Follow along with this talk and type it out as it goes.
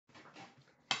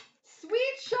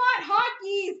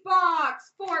Rookies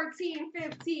box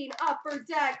 14-15 Upper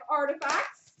Deck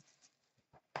Artifacts.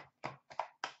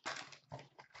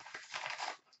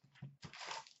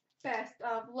 Best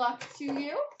of luck to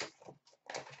you.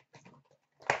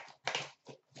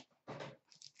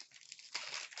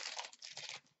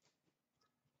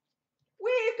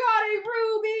 We've got a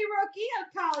Ruby rookie of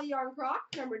Cali Yarncroc,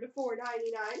 numbered to $4.99.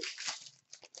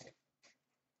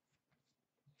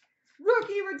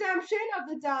 Rookie redemption of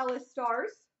the Dallas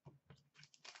Stars.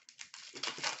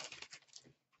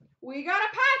 We got a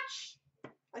patch.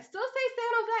 I still say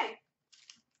San Jose.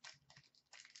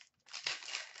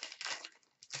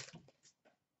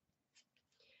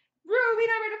 Ruby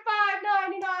number to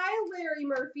 $5.99, Larry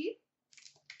Murphy.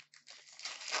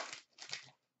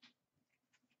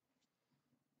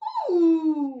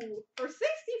 Ooh, for $65.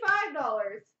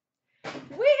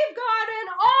 We've got an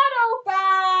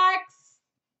Autofax.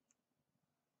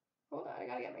 Hold on, I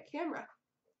gotta get my camera.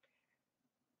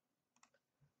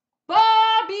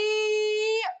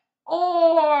 Bobby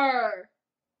Orr.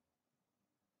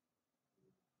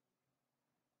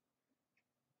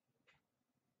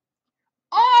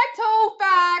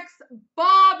 Autofax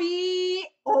Bobby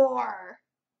Orr.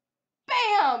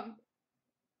 Bam!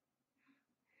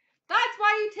 That's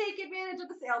why you take advantage of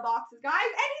the sale boxes, guys.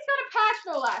 And he's got a patch,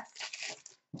 no less.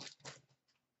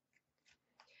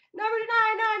 Number to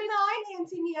 $9.99,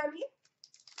 Anthony.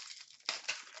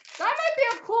 That might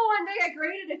be a cool one to get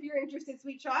graded if you're interested,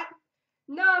 Sweet Shot.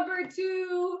 Number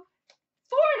to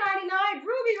 $4.99,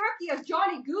 Ruby rookie of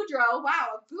Johnny Gaudreau.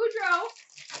 Wow, a Gaudreau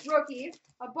rookie,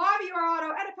 a Bobby Orr auto,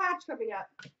 and a patch coming up.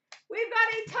 We've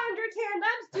got a Tundra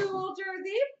Tandems dual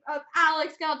jersey of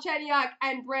Alex Galchenyuk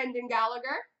and Brendan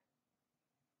Gallagher.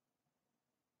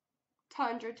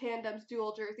 Tundra Tandems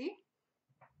dual jersey.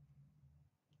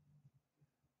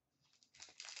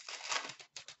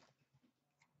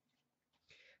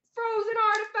 Frozen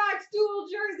Artifacts dual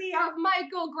jersey of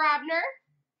Michael Grabner.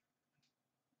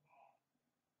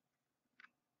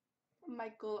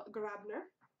 Michael Grabner.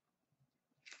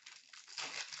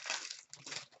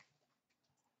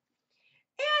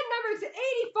 And number to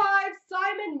 85,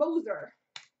 Simon Moser.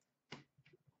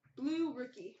 Blue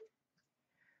rookie.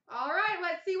 All right,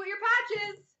 let's see what your patch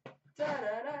is.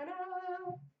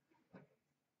 Da-da-da-da.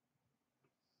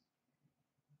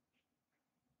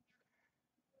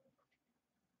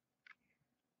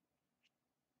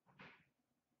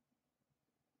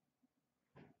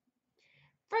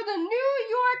 For the New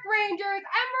York Rangers,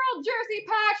 Emerald Jersey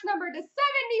patch number to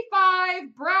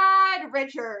 75, Brad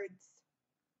Richards.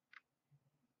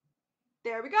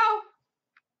 There we go.